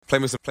Play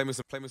me some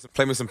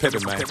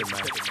Pippin, man.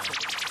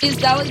 It's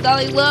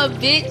Dolly Love,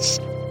 bitch.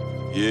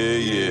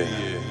 Yeah.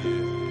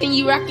 And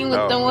you rocking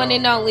with the one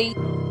and only.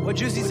 What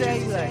Juicy say?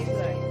 He's like,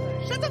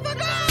 shut the fuck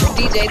up.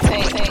 DJ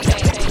Tank.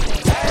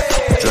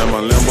 Drive my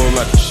Lambo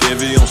like a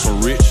Chevy on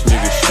some rich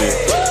nigga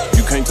shit.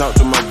 You can't talk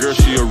to my girl,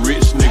 she a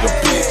rich nigga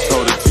bitch.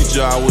 Told the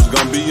teacher I was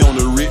gonna be on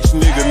the rich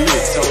nigga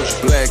list. Told you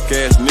black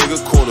ass nigga,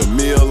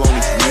 $250,000 on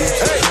his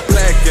wrist. Hey,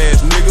 black ass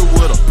nigga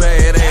with a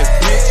bad ass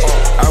bitch.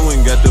 I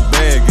went got the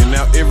bag and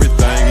now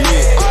everything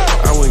lit.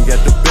 I went got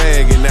the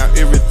bag and now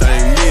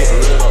everything lit.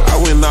 I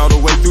went all the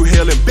way through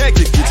hell and back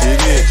to get to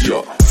this.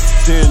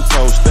 10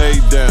 toes, stay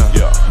down.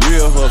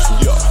 Real hustle.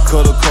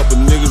 Cut a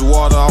couple niggas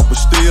water off, but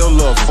still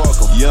love em. Fuck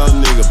 'em.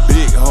 Young nigga,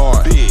 big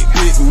heart, big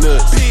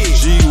nuts,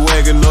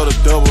 G-Wagon or the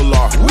double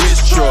R. Which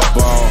truck?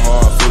 Ball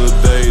hard for the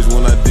days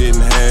when I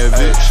didn't have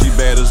it. She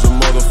bad as a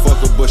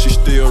motherfucker, but she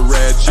still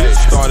ratchet.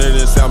 Started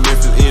in South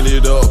Memphis,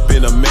 ended up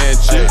in a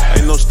mansion.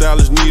 Ain't no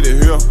stylist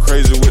needed here,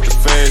 crazy with the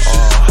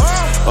fashion.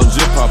 I'm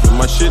just popping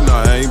my shit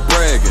now, I ain't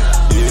bragging.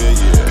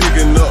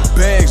 Picking up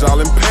bags all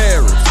in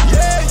Paris.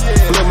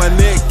 Flip my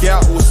neck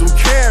out with some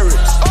carrots.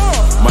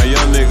 My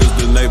young niggas,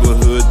 the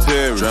neighborhood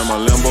terrorists. Drive my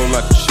Lambo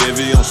like a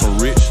Chevy on some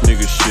rich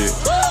nigga shit.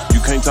 You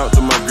can't talk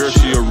to my girl,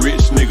 she a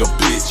rich nigga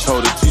bitch.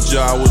 Told the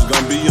teacher I was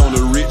gonna be on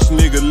the rich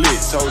nigga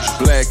list. Told you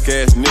black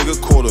ass nigga,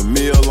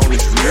 $250,000 on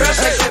his wrist.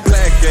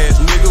 Black ass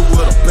nigga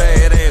with a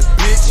bad ass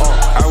bitch.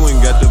 I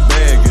went got the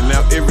bag and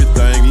now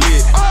everything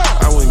lit.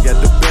 I went got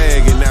the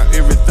bag and now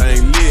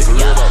everything lit.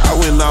 I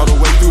went all the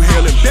way through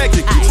hell and back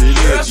to get to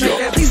this.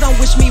 Please don't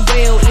wish me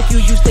well if you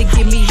used to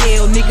give me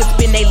hell. Niggas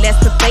spend they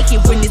last to fake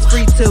it when it's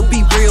free to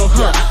be real,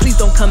 huh? Please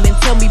don't come and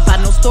tell me about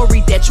no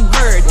story that you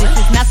heard. This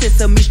is not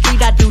Sesame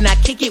Street, I do not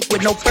kick it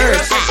with no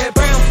birds.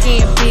 Brown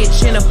skin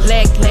bitch in a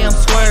black lamb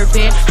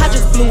swerving. I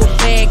just blew a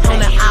bag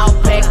on an all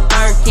black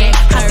Birkin.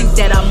 I think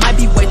that I might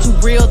be way too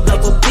real,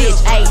 double bitch.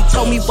 Ayy,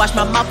 told me watch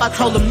my mouth, I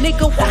told him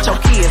nigga watch your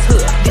kids,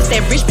 huh? This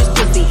that rich bitch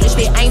pussy, if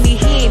it ain't me,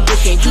 he ain't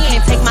looking. You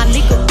can't take my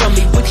nigga from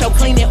me with your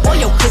cleaning or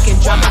your cooking.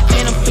 Drive my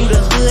phantom through the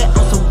hood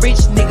on some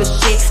rich nigga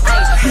shit.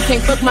 Ayy, you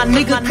can't fuck my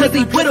nigga cause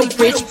he with a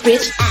rich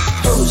bitch.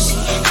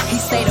 He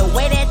say the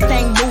way that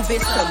thing move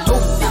is the move.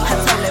 I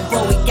told him, bro,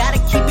 we gotta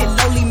keep it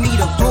lowly, me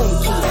the room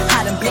key.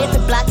 I done bled the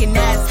block and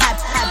now it's hot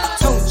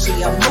tunchi.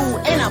 I'm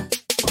mood and I'm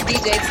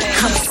DJ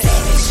Tank. I'm a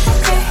savage,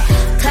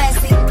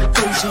 classy,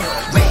 bougie,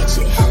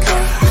 ratchet,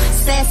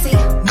 sassy,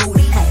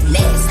 moody,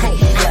 nasty,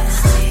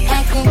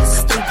 acting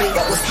stupid.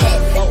 What's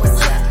happening?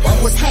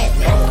 What's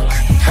happening?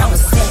 I'm a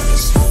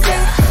savage,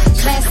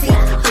 classy,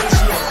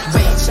 bougie,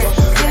 ratchet,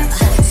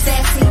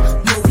 sassy,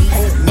 moody,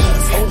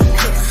 nasty,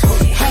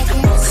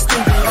 acting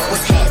stupid.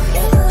 What's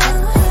happening?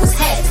 What's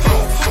happening?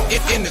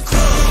 In the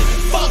club,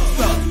 fucked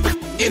up.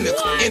 In the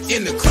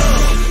club,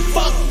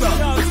 fucked up.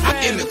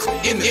 In the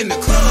club,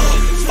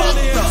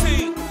 fucked up.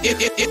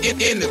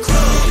 In the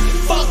club,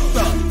 fucked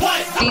up.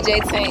 What? DJ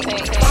Tank.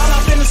 All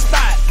up in the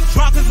spot,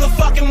 drunk as a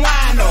fucking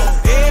wino.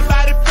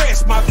 Everybody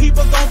fresh, my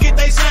people gon' get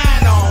they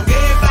shine on.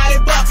 Everybody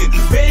bucket,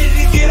 ready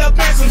to get up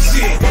and some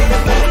shit.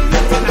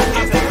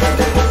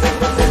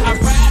 I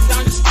ride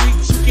down the street,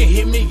 you can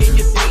hear me in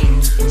your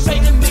den.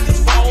 Shaking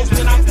niggas' balls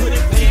when I put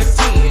it past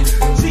 10.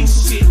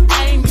 G-shit,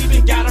 I ain't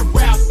even got a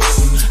rap.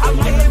 I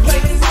like to play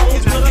the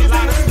songs with a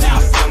lot of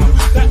snap in them.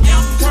 The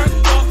amp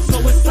turned up so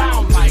it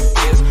sound like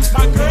this.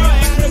 My girl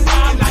acting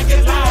wild like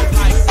it loud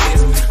like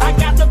this. I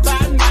got the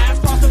buy knives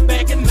across the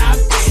back and not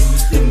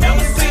this. You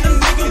never seen a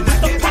nigga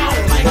with a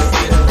pound like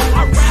this.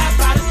 I ride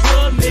by the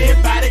club and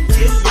everybody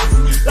get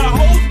loose. The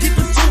hoes get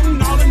the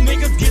shooting, all the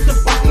niggas get the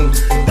booting.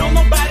 Don't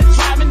nobody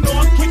try me, know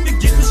I'm quick to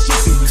get the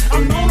shooting.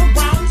 I'm known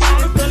around town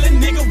and feel a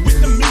nigga with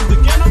the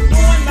music. And I'm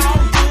doing all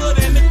good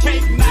and the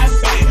cake not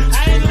bad.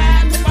 I ain't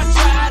lying if I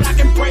tried, I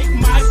can break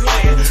my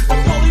glass. The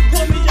police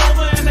pull me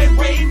over and they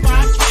raid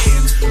my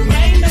cash.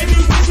 Man, they be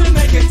wishing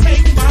they can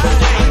take my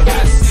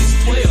ass.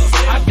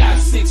 I got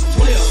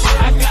 612,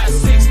 I got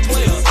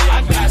 612,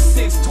 I got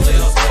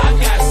 612, I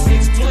got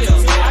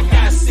 612, I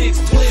got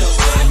 612,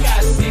 I got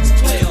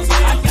 612,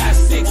 I got 612, I got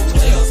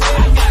 612, I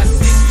got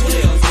 612,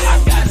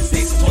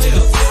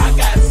 I got 612, I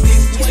got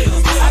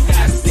 612, I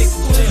got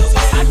 612,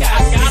 I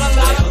got a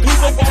lot of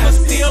people wanna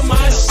steal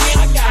my shit.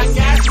 I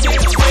got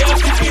 612,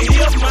 you can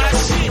hear my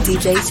shit.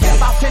 DJ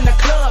Step off in the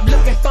club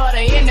looking for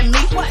the enemy.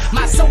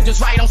 My soldiers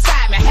right on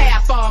side me,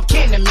 half on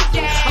kin to me.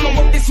 I'ma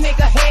whoop this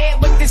nigga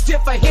head with this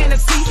tip of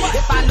Hennessy.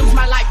 If I lose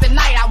my life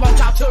tonight, I want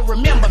y'all to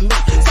remember me.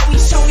 So he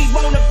surely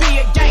wanna be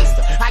a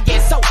gangster, I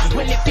guess so.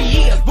 Well, if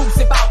he is, Boots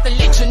about to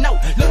let you know.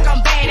 Look,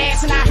 I'm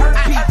badass and I hurt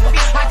people.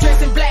 I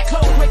dress in black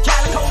clothes with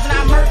calicos and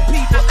I murder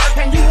people.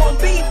 And you want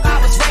beef? I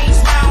was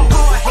raised round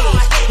hard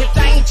heads. If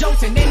they ain't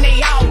joking, then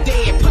they all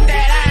dead. Put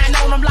that iron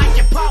on them like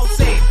your paw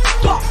said.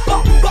 Buck,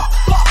 buck, buck,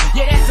 buck.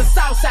 Yeah, that's a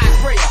Southside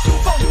prayer.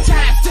 4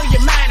 times to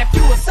your mind if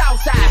you a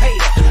Southside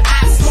hater. I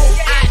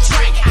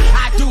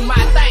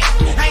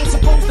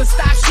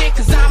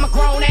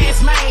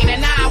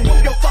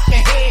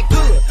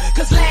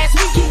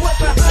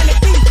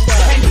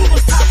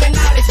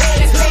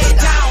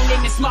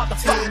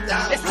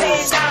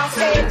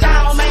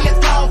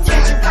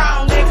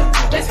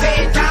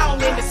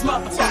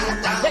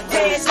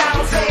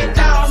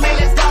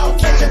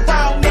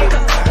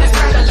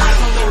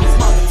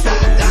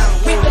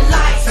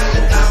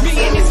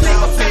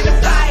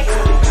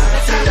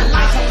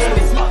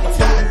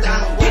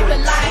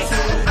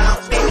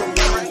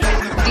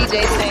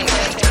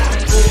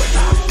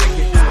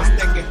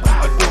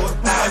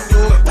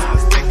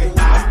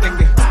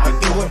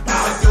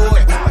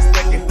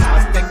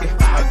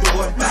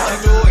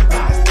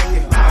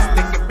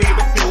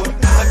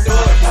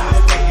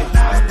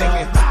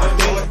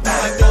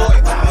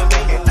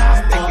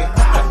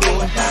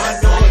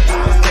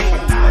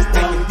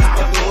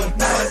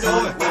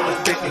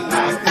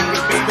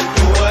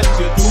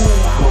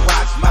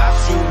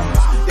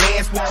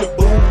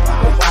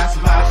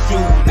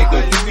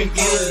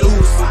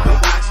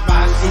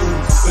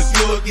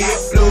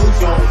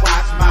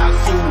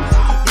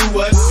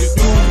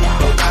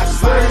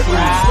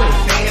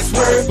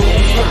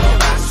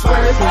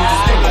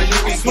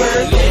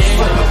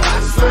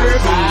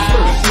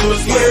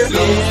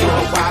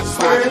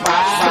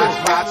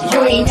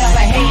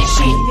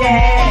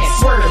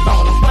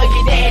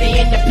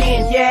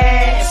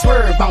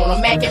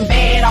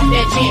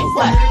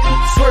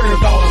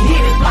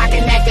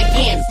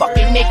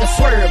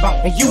swerve on.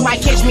 And you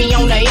might catch me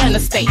on the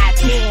interstate.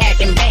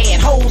 Acting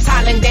bad, hoes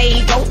hollering,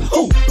 they go.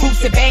 Who's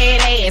the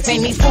badass?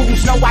 And these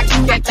fools know I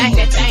keep that thing.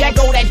 That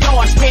go that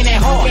door, spinning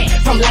hard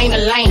from lane to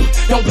lane.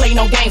 Don't play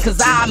no game, cause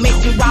I'll make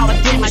you all a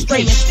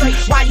demonstration.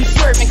 Why you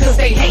swerving? Cause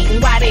they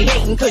hating. Why they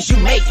hating? Cause you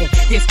making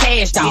this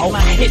cash, dog.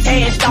 It's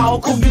cash,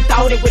 dog. Who you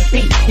thought it would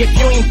be? If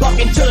you ain't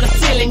bumping to the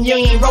ceiling, you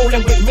ain't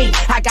rolling with me.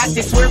 I got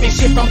this swerving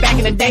shit from back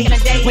in the day.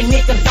 When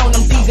niggas on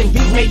them D's and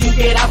B's made you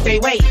get out they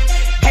way.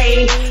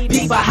 Hey,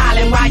 people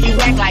hollering why you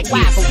act like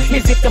this.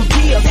 Is it them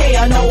pills?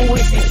 Hell no,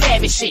 it's this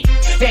savage shit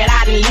that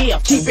I done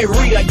live. Keep it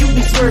real, you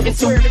be swerving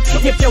too.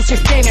 If your shit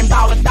spinning,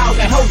 ball 1,000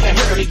 hoes and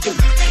hurry do.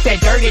 That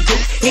dirty do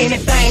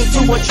anything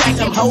to attract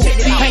them hoes.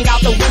 Hang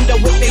out the window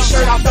with their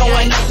shirt off,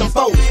 throwing up some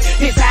foes.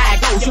 This how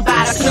it goes, you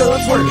buy the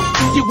club swerve.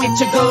 You with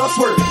your girl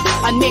swerve.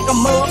 A nigga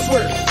mug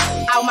swerve.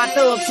 All my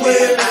thugs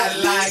swerve. I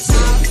like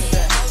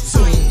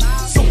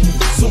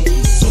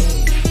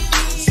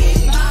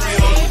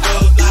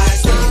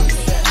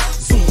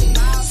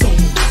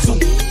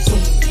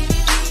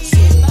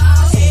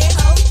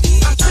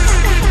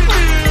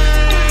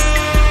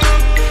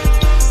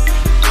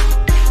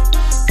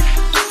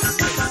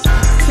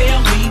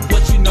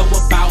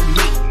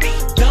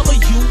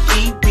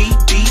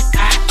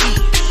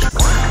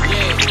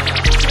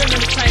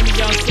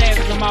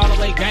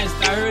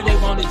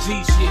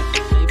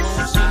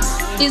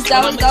It's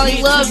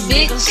Dolly Love,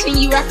 bitch, and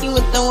you rocking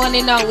with the one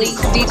and only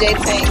DJ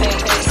Tank.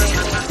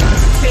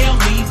 Tell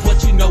me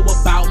what you know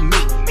about me.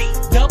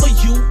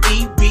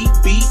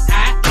 WEBBIE,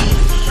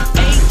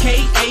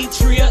 aka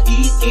Tria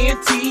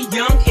ENT,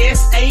 Young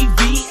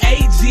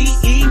SAVAGE,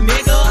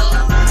 nigga.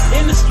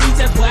 In the streets,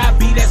 that's where I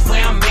be, that's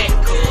where I'm at.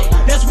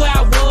 That's where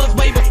I was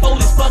way before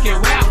this fucking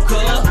rap,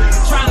 cuz.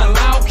 Tryna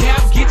loud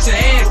cap, get your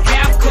ass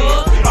cap,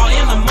 cuz. All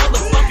in the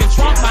motherfucking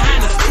trunk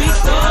behind the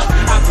speaker.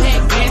 I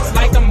pack gas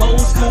like them old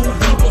school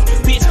people.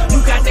 Bitch, you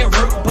got that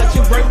work, but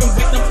you working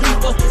with them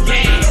people.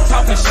 Yeah,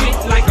 talking shit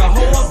like a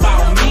hoe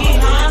about me,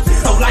 huh?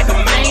 So like a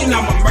man,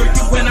 I'ma murk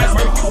you when I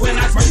murk you, when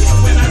I murk you,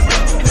 when I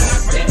murk you.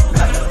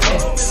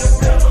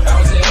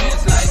 Bounce that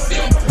ass like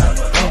that.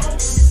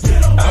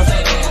 Bounce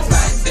that ass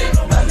like that.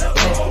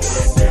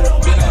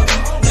 Get up,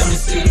 let me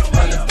see it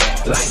from the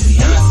back. Like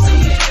Beyonce,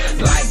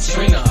 like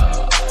Trina,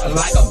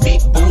 like a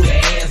big booty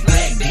ass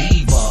black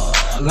diva,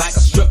 like a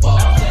stripper,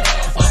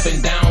 up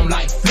and down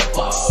like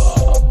flipper.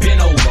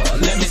 Bend over,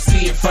 let me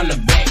see it from the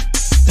back.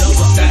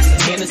 Double shots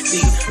of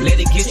Hennessy, let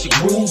it get you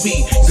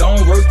groovy.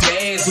 Don't work your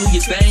ass, do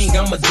your thing,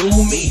 I'ma do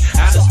me.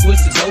 I done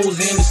switched the doors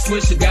in, the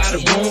switcher got a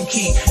room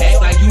key.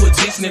 Act like you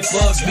auditioning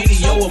for a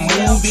video or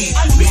movie.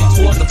 Bend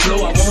towards the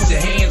floor, I want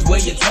your hands where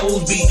your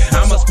toes be.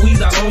 I'ma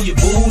squeeze out on your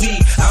booty,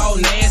 all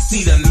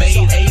nasty. Done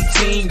made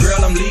 18,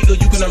 girl, I'm legal,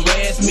 you can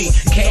harass me.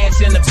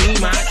 Cash in the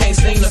beamer, I can't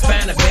seem to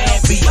find a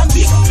bad beat. A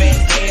big fat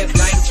ass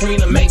like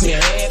Trina, make me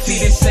happy. See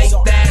this shake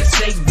that,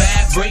 shake,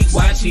 vibrate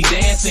while she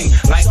dancing.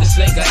 Like to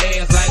shake her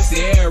ass like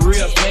Sierra,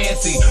 real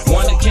fancy.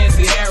 Wanna catch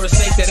Sierra,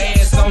 shake that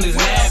ass on his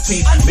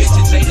nappy. Bitch,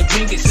 you take the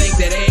pink and shake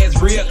that ass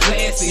real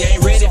classy.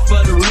 Ain't ready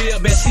for the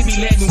real, bet she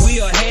be letting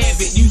Will have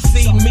it. You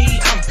see me,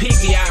 I'm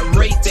picky, I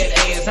rate that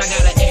ass. I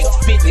got an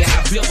X50, I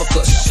built her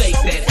to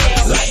shake that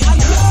ass. Like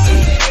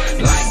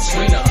Beyonce, like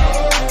Trina,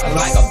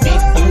 like a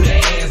big booty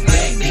ass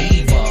black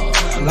diva,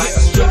 like a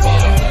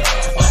stripper,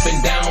 up and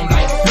down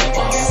like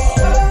flipper.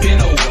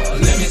 Bend over,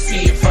 let me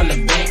see it from the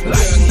back.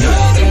 Like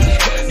Beyonce,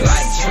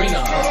 like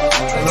Trina,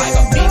 like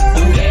a big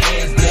booty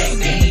ass black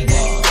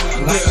diva,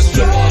 like a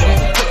stripper,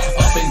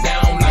 up and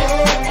down like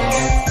flipper.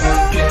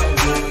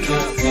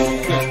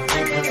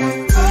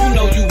 You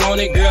know you want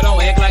it, girl,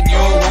 don't act like you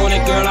don't want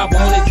it, girl. I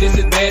want it just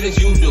as bad as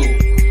you do.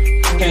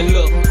 And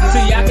look,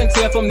 see, I can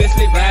tell from this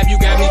lit vibe, you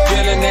got me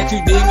feeling that you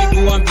dig me,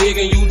 boo, I'm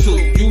digging you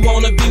too. You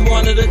wanna be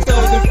one of the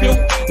chosen few?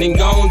 Then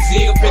go and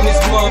dig up in this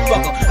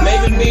motherfucker.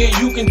 Maybe me and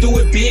you can do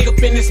it big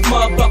up in this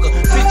motherfucker.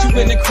 Sit you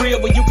in the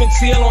crib where you can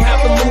chill, don't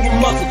have to move a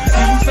muscle.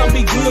 See you some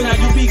be good, now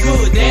you be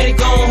good, daddy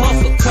gon'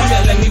 hustle. Come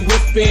here, let me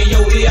whisper in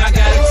your ear, I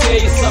gotta tell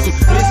you something.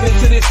 Listening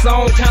to this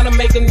song, kinda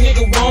make a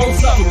nigga want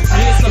something.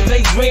 Yeah, some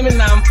days dreaming,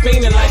 now I'm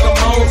feeling like I'm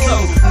on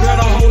something. Girl,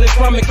 don't hold it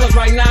from me, cause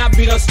right now I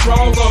be the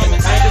strong on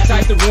it. I ain't the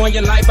type to ruin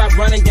your life by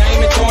running game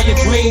and throwing your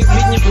dreams.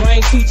 Getting your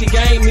brain, teach your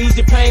game, ease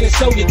your pain and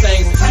show you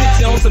things. Sit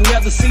you on some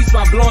leather seats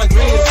by blowing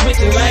green and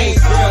switching lanes.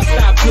 Girl,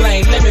 stop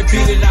playing, let me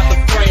beat it out the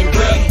frame.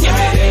 Girl, give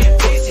me that.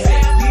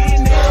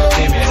 Girl,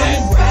 give me that.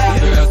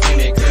 Girl, give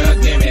me, girl,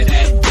 give me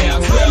that. Yeah,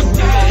 girl,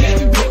 give me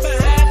that.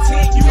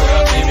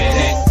 Girl, give me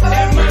that.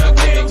 Girl,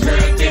 give me,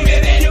 girl, give me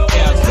that.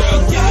 Yeah, girl,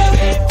 give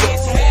me that.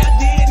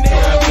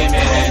 Girl, give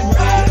me that.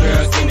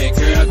 Girl, give me,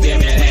 girl, give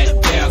me that.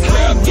 Yeah,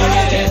 girl, give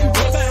me that.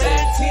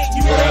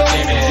 Girl,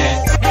 give me that.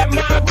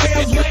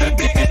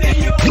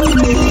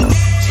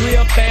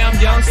 Real fam,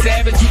 young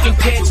savage, you can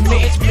catch me.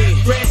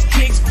 Breast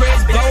kicks,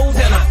 breast bows,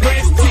 and a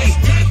breast tee.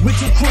 With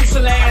your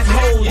crucial ass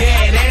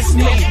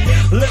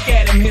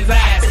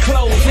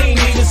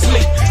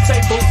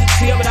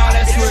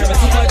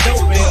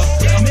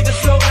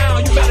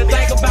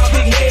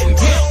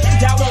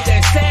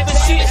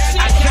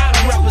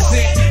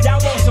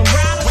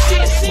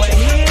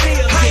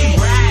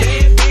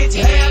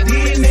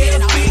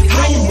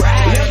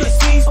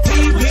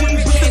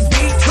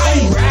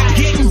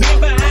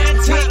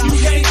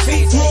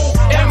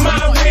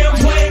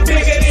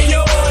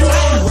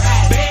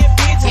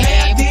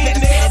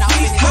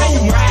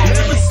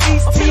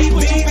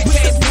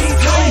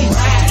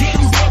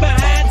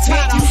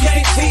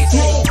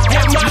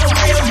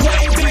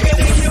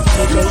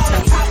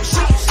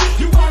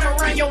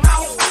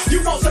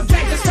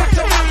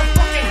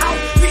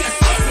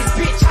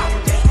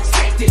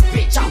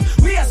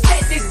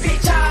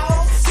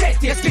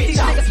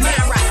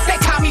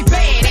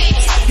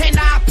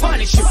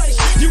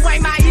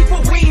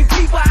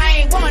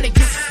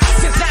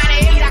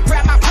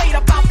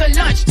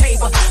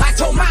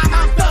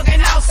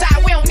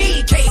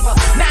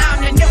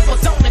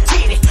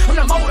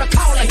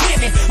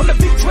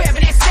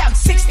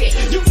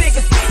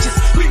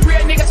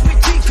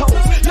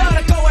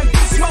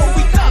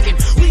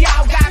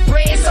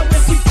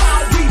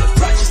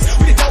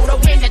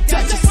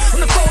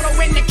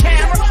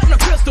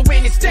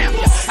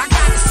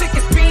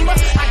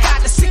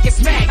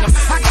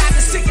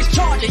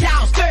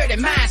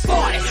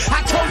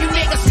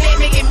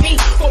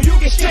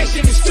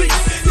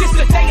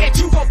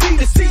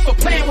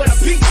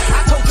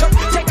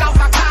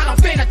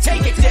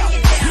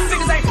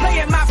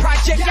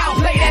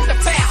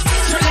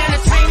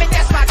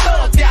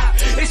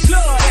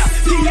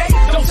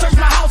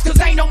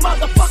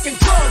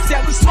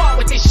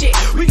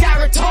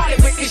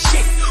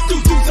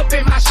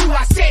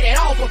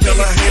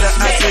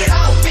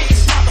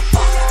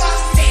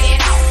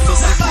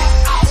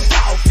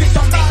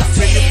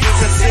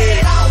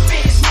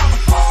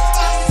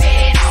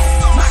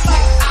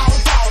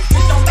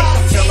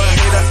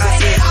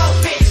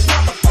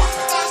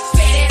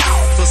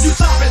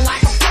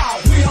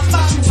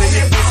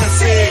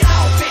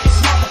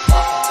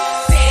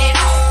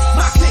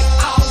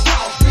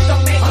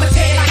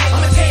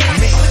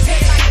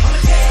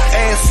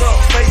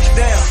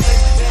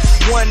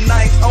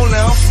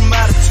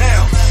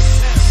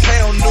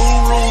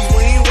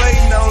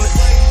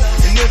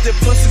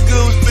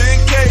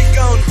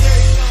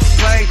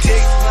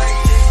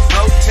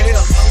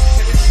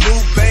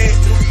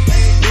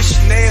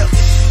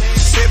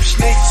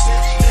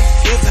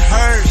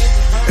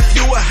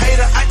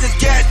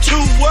 2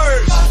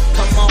 words.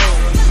 Come on,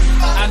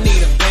 I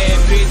need a bad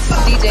bitch.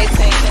 DJ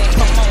Tank.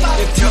 Come on,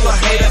 if you a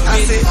bad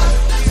bitch,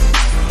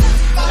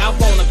 I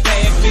want a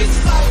bad bitch.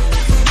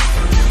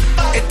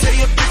 And tell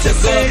your bitch I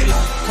said,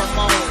 come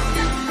on,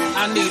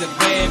 I need a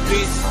bad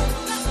bitch.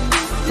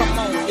 Come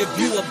on, if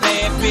you a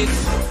bad bitch,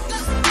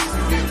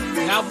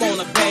 I want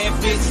a bad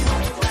bitch.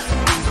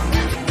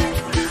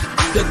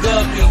 The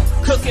guppy,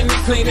 cooking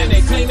and cleaning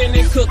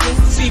and cooking.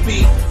 She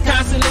be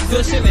constantly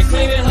gushing and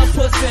cleaning her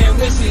pussy. And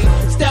when she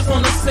step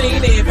on the scene,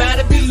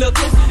 everybody be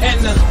looking. And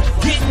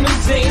getting them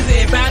jeans,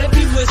 everybody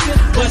be wishing.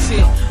 But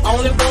she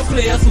only want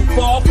players who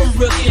fall from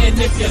rookie.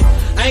 And if you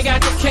ain't got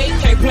the cake,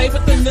 can't play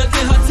with the nook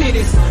in her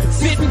titties.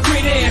 Sitting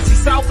pretty and she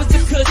soft as a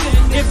cushion.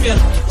 If you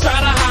try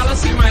to holler,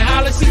 she might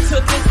holler, she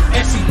took it.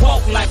 And she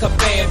walk like a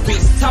bad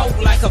bitch, talk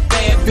like a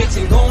bad bitch.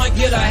 And go and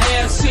get her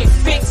hair shit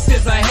fixed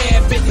as a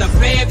habit. And a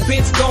bad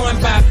bitch going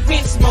by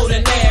bitch more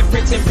than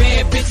average. And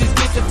bad bitches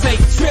get to take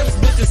trips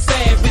with the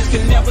savage.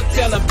 Can never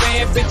tell a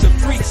bad bitch a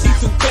freak, she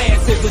too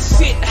classy. But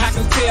shit, I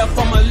can tell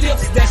from her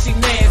lips that she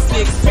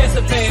nasty.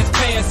 Expensive ass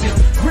passes,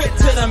 grip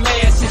to the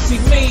masses. She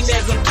mean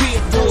as a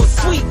pit bull,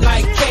 sweet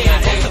like candy.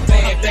 Now that's a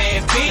bad,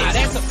 bad bitch. Now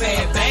that's a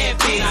bad, bad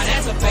bitch. Now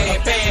that's a bad,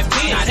 bad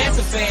bitch. Now that's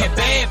a bad,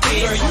 bad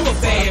bitch. Girl, you a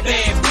bad,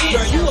 bad bitch.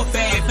 Girl, you a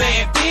bad,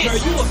 bad bitch.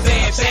 Girl, you a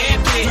bad, bad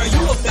bitch. Girl,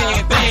 you a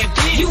bad, bad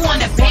bitch. You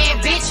want a bad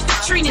bitch?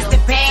 Trina's the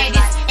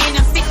baddest. And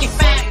I'm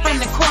 55 from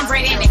the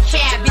cornbread and the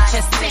cabbage,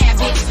 a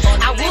savage.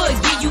 I would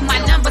give you my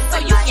number so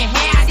you can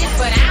have this,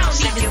 but I don't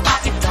need this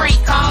fucking prank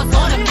calls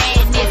or the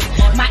madness.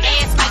 My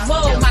ass like,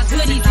 whoa, my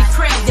goodies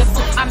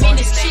incredible. I'm in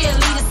this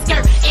cheerleader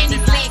skirt and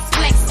these legs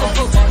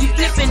flexible. You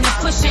flipping and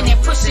pushing the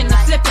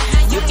flipping.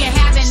 You can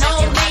have an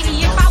old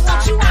lady if I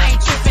want you, I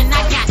ain't tripping.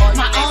 I got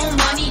my own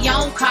money,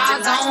 own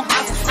cars, own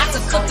house. I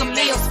could cook a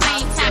meal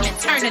same time and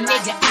turn a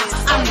nigga out.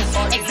 I'm the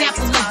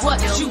example of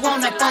what you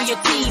want up on your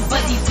team,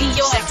 but these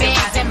Dior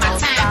bags and my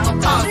time gon'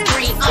 cost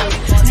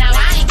 $3. Now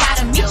I ain't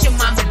gotta meet your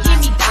mama, give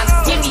me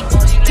dollars, give me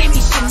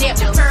Chanel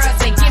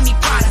pearls and give me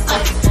Prada.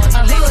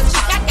 A hood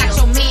chick, I got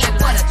your man,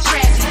 what a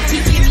tragedy. He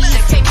give me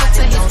a paper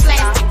to his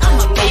plastic, I'm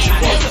a bad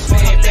bitch. That's a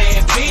bad,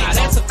 bad bitch. Now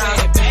that's a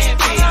bad, bad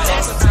bitch. Now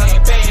that's a bad,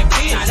 bad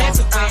bitch. Now that's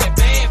a bad,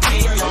 bad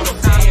bitch. Girl, you a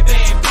bad,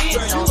 bad bitch.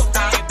 Girl, you a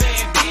bad,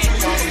 bad bitch.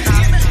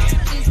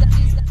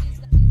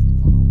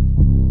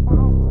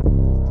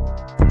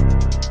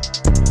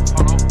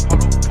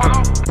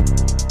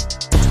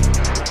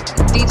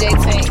 DJ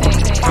Tank.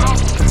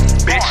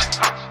 Bitch.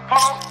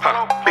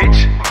 Bitch.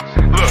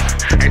 Look,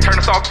 ain't turn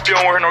us off if you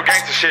don't hear no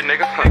gangster shit,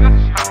 nigga.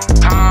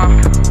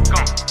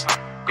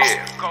 Yeah.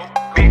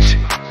 Bitch.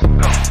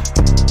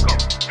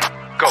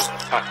 Go.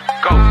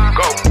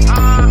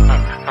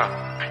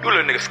 You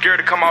little nigga scared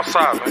to come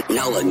outside, man.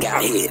 no one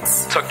got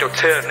hits. Tuck your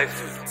tail, nigga.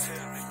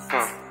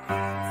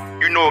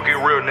 You know it get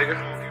real, nigga.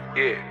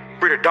 Yeah.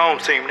 Bring the dome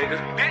team, nigga.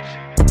 Bitch.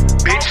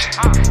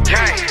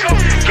 Gang.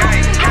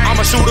 I'm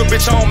a shooter,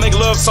 bitch, I don't make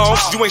love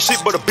songs. You ain't shit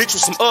but a bitch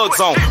with some Uggs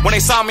on. When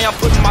they sign me, I'm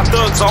putting my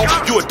thugs on.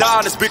 You would die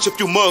in this bitch if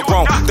you mug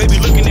wrong. They be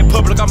looking in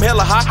public, I'm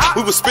hella hot.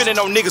 We was spinning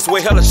on niggas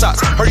with hella shots.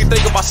 Heard you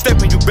think about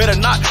stepping, you better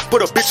not.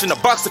 Put a bitch in the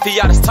box if he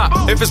out his top.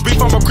 If it's beef,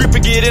 I'ma creep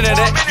and get into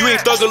that. You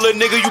ain't thug a little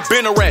nigga, you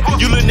been a rat.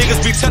 You little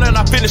niggas be telling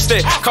I finished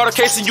that. Caught a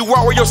case and you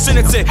out where your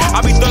sentence at.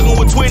 I be thugging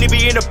with 20,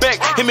 be in the back.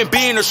 Him and B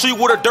in the street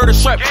with a dirty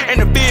strap. And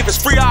the B if it's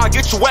free, I'll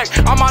get you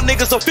whacked. All my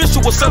niggas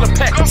official with selling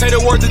pack. Say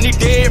the words and he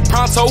dead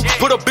pronto.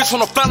 Put a bitch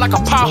on the flat like a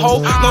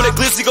pothole. Know that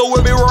glizzy go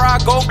with me where I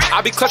go.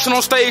 I be clutching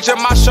on stage at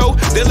my show.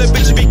 That little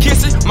bitch be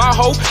kissing my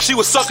hoe. She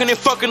was sucking and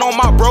fucking on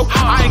my bro.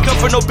 I ain't come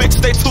for no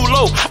bitches, they too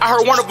low. I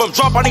heard one of them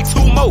drop, I need 2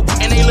 more.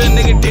 And they little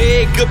nigga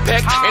dead, good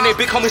pack. And they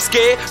big homie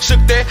scared, shook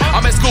that.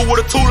 I'm at school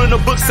with a tool in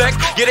a book sack.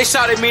 Yeah, they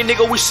shot at me,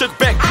 nigga, we shook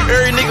back.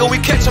 Every nigga we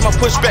catch him, I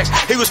push back.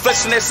 He was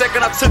flexing that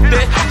second, I took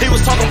that. He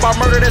was talking about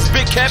murder, that's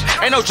big cap.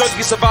 Ain't no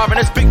junkie surviving,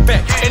 that's big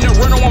fat. In the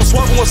rental, I'm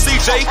swerving with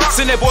CJ.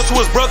 Send that boy to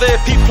his brother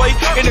if he play.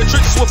 In the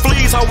trenches with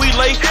fleas, how we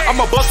lay.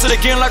 I'ma bust it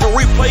again like a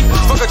replay.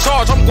 Fuck a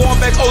charge, I'm going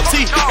back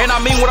OT. And I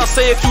mean what I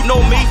say if you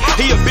know me.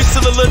 He a bitch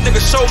till a little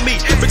nigga show me.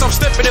 Bitch, I'm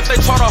stepping if they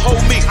try to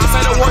hold me.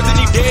 Say the words and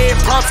he dead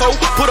pronto.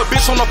 Put a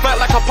bitch on the flat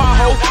like a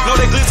pothole. Know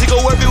that glizzy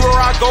go everywhere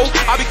I go.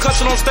 I be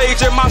clutching on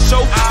stage at my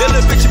show. That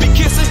little bitch be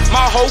kissing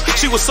my hoe.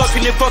 She was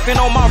sucking and fucking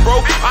on my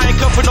bro. I ain't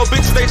come for no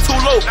bitches, they too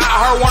low.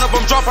 I heard one of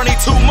them drop, I need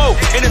 2 more.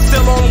 And it's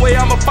still on the way,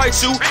 I'ma fight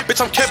you.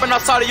 Bitch, I'm camping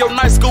outside of your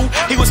night school.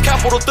 He was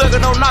capital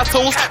thugging on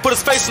tunes. Put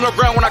his face on the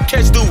ground when I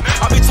catch dude.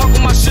 I be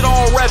talking my shit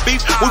on rap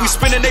beef. We be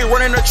spinning, they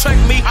running to track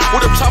me.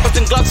 With them choppers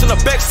and gloves in the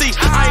backseat.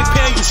 I ain't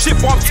paying you shit,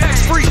 boy, I'm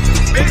tax free.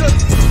 Nigga.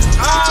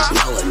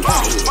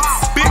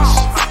 Bitch.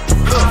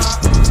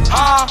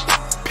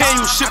 Paying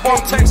you shit, boy,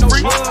 I'm tax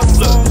free.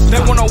 Look, they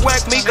wanna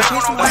whack me,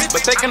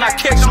 but they cannot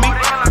catch me.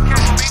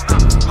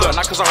 Look,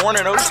 not cause I'm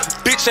running those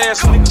bitch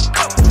ass niggas.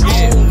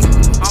 Yeah.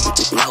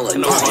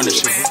 No running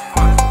shit.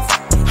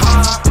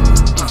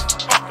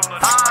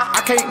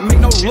 I can't make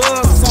no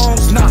love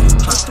songs, nah.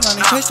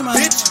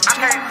 Bitch, I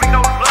can't make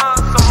no love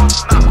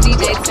songs, nah.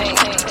 DJ Tank.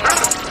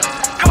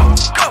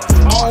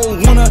 I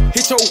don't wanna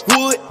hit your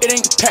wood, it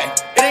ain't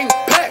packed.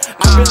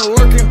 I've been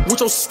lurking with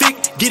your stick,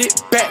 get it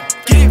back,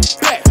 get it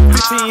back.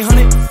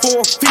 1500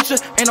 for a feature,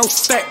 ain't no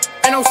stack,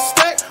 ain't no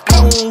stack.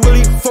 I don't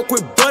really fuck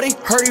with Buddy,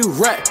 heard he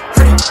rap,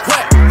 heard he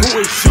rap.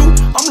 Who is you?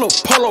 I'm Lil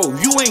Polo,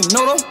 you ain't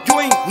know though, you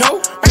ain't know.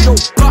 Ain't no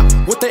block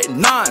with that 9,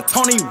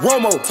 Tony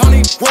Romo,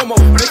 Tony Romo.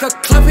 Make her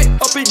clap it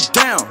up and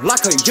down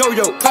like a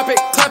yo-yo, clap it,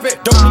 clap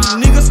it. Don't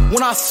need niggas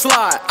when I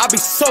slide, I be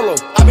solo,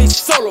 I be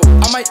solo.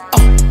 I might,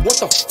 what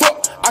the fuck?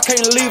 I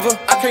can't leave her,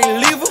 I can't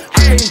leave her.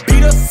 I can't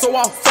beat her, so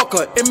I fuck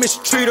her and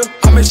mistreat her,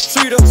 I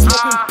mistreat her.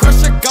 Smoking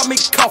pressure got me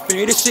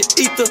coughing, this shit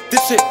ether,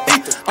 this shit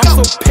ether.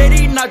 I'm so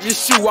petty, not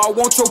just you, I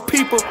want your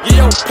people.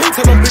 Yeah, yo,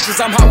 tell them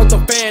bitches I'm hot with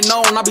the fan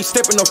on. I be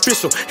stepping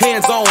official,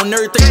 hands on,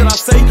 everything that I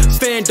say,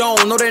 stand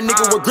on. Know that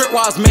nigga with grit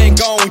wise man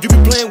gone. You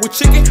be playing with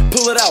chicken,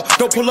 pull it out.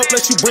 Don't pull up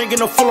unless you bring in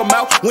a full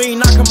amount. We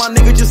ain't knocking my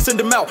nigga, just send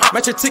him out.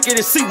 Match your ticket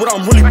and see what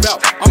I'm really about.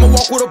 I'ma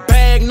walk with a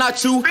bag,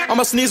 not you.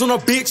 I'ma sneeze on a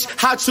bitch,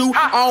 hot you.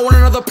 I don't want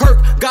another perk,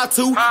 got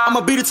to.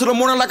 I'ma beat it till the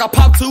morning like I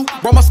pop to.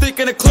 Brought my stick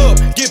in the club,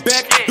 get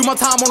back. Do my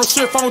time on the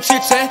strip, phone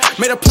chit chat.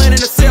 Made a plan in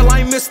the cell, I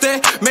ain't missed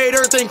that. Made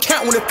everything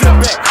count when it flip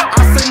back.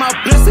 I say my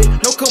blessing,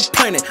 no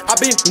complaining. I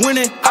been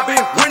winning, I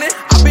been winning.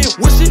 I been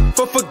wishing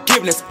for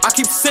forgiveness. I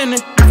keep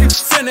sinning, I keep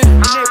sinning.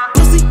 And that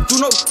pussy, do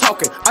no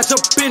talking. I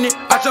jump in it,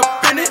 I jump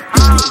in it.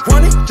 If you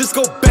run it, just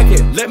go back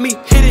it. Let me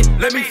hit it,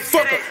 let me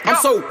fuck it. I'm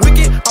so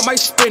wicked, I might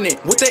spin it.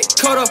 With that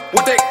cutter,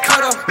 with that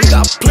cutter. We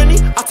got plenty,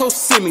 I told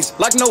Simmies.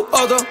 Like no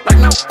other, like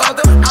no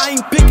other. I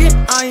ain't picking,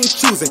 I ain't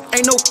choosing.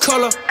 Ain't no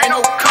color, ain't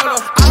no color.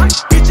 I like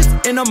bitches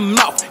in the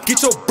mouth.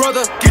 Get your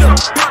brother, get a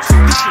bitch.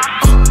 This shit,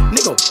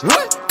 nigga,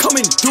 what? Come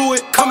and do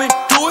it, come and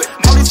do it.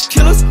 All these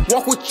killers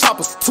walk with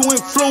choppers. To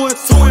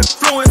influence, to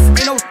influence.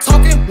 Ain't no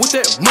talking with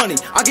that money.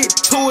 I get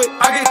to it,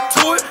 I get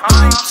to it.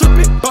 I ain't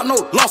tripping about no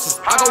losses.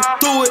 I go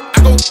through it, I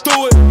go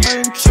through it. I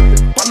ain't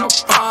tripping about no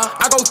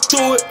I go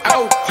through it, I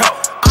go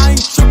I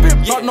ain't tripping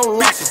about no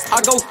losses.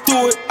 I go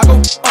through it, I go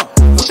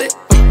with that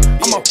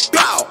I'm a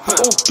bow, I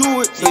go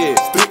do it, yeah,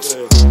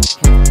 bitch.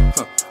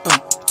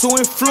 To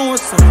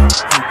influence,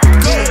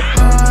 get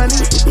money,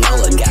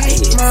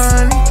 get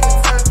money,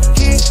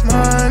 get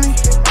money,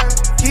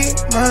 get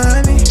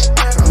money.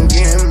 I'm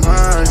getting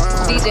money.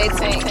 DJ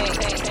Tank.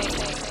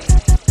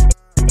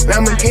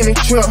 Lamborghini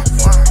truck,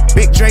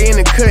 Big Dre in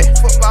the cut.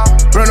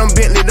 Bro, I'm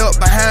Bentley up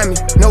behind me.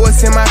 Know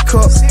what's in my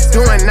cup.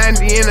 Doing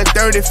 90 in a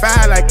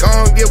 35 like I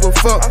don't give a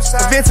fuck.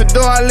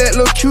 Aventador, I let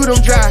Lil' Q them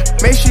drive.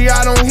 Make sure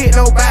y'all don't hit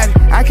nobody.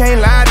 I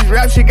can't lie, this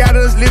rap shit got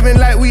us living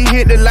like we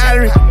hit the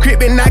lottery. Crip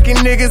been knocking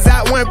niggas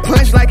out one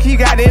punch like he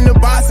got in the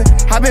boxing.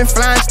 I been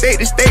flying state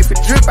to state for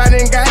drip, I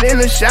done got in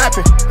the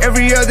shopping.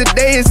 Every other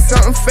day is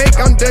something fake,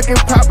 I'm ducking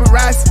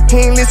paparazzi.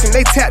 He ain't listen,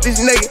 they tap this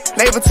nigga.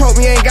 Labor told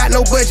me ain't got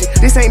no budget.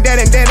 This ain't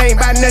that and that ain't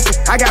about nothing.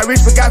 I got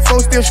rich but got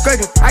folks still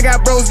struggling. I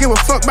got bros give a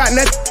fuck about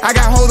nothing. I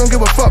got hoes don't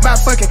give a fuck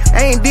about fucking.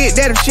 I ain't did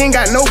that if she ain't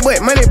got no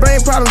butt. Money,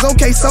 brain problems,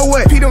 okay, so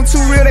what? P them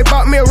too real, they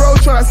bought me a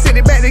Rolls Royce. I sent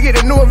it back to get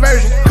a newer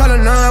version. Color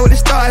 9 with the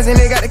stars and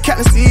they got the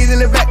Captain C's in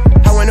the back.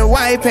 I went to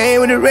white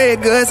paint with the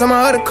red goods. Some of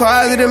my other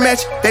cars with the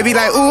match. They be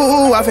like,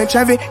 ooh, off in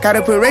traffic.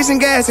 Gotta put racing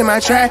gas in my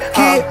track.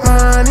 Get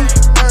money,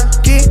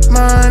 get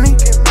money,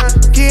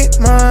 get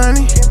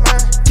money,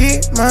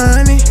 get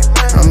money.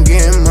 I'm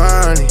getting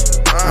money,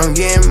 I'm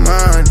getting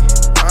money,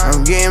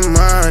 I'm getting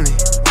money,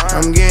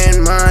 I'm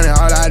getting money.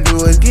 All I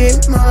do is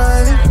get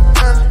money,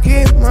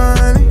 get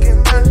money,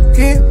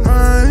 get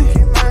money,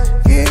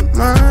 get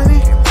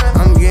money.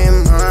 I'm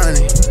getting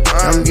money,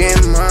 I'm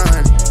getting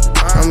money,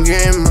 I'm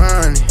getting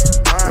money,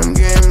 I'm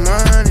getting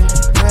money.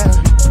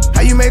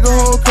 How you make a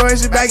whole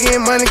chorus about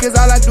getting money? Cause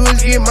all I do is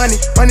get money.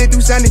 Monday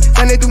through Sunday,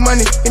 Sunday through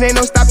Monday. It ain't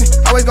no stopping,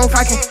 always gon'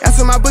 clocking.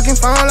 Answer my booking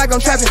phone like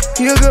I'm trapping.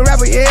 He a good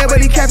rapper, yeah, but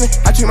he capping.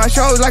 I treat my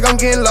shows like I'm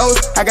getting lows.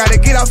 I gotta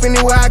get off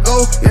anywhere I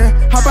go, yeah.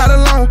 Hop out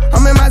alone,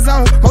 I'm in my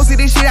zone. Most of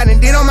this shit I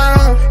done did on my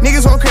own.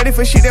 Niggas want credit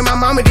for shit that my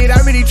mama did.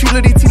 I really treat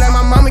Lil DT like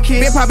my mama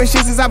kid. Been poppin'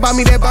 shit since I bought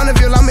me that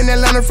Bonneville. I'm in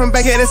Atlanta from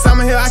back here to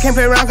Summer Hill. I can't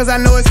play around cause I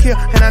know it's kill,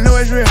 and I know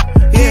it's real.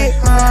 Get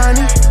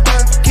money,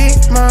 get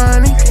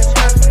money,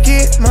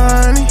 get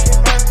money,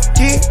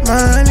 get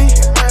money.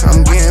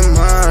 I'm getting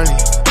money,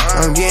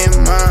 I'm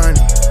getting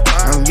money,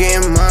 I'm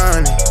getting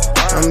money,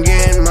 I'm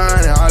getting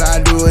money. All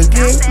I do is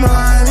get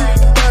money,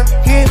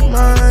 get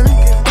money,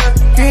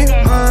 get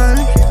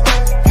money,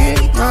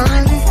 get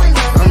money.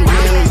 I'm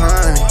getting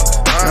money,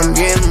 I'm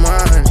getting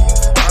money,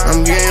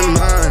 I'm getting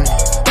money,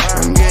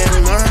 I'm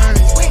getting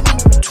money.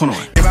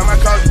 21. If I my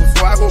cars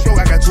before I go,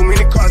 I got too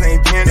many cars, I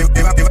ain't paying them.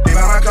 If I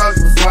my cars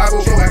before I go,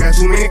 I got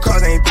too many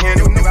cars, I ain't paying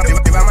them.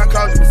 If I my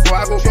cars before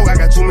I go, I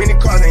got too many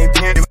cars, I ain't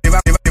paying them. If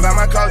I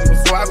my cars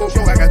before I go,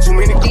 I got too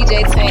many.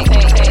 DJ Tank.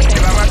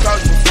 If I my cars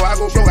before I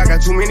go, I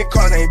got too many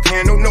cars, I ain't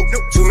paying no.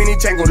 Too many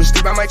tango to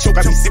sleep, I might choke.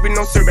 I be sipping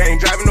no syrup, I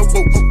ain't driving no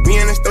boat. Me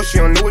in the store, she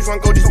don't know which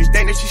one go. Just be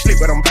staying that she sleep,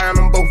 but I'm buying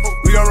them both.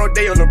 We on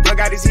Rodeo, the plug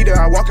out his heater.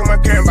 I walk in my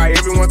car and buy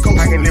everyone coat.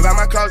 I can live out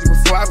my closet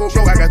before I go.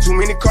 I got too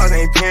many cars,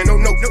 I ain't paying no.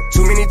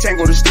 Too many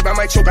tango to sleep, I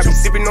might choke. I be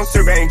sipping no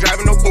syrup, I ain't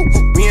driving no boat.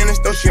 Me in the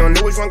store, she don't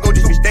know which one go.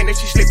 Just be staying that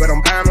she sleep, but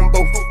I'm buying them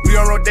both. We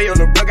on Rodeo,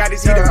 the plug out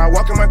his heater. I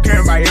walk in my car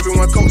and buy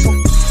everyone coat.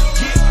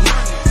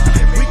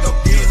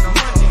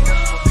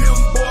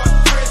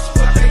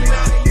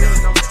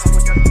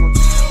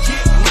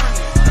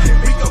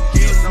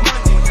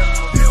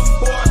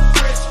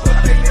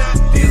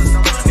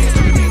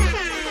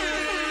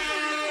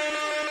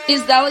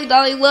 It's Dolly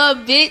Dolly Love,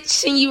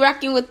 bitch, and you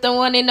rocking with the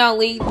one and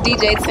only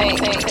DJ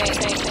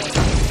Tank.